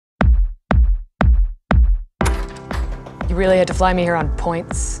You really had to fly me here on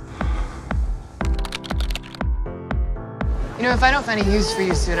points? You know, if I don't find a use for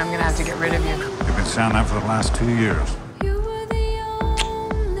you soon, I'm gonna have to get rid of you. You've been saying that for the last 2 years.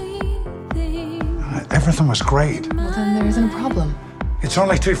 Everything was great. Well, then there isn't a problem. It's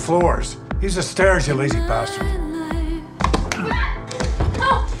only 2 floors. Use the stairs, you lazy bastard.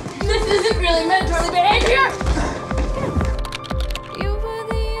 Oh, this isn't really mentorly behavior!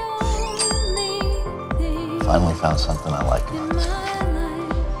 Finally found something I like about this country.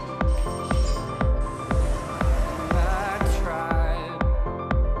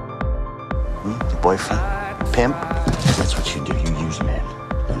 Your boyfriend? Pimp? That's what you do. You use men,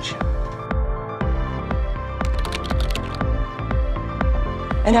 don't you?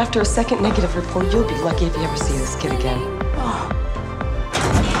 And after a second negative report, you'll be lucky if you ever see this kid again. Oh.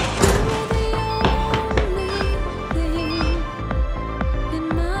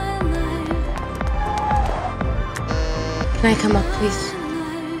 Can I come up, please?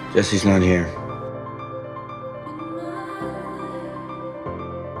 Jesse's not here.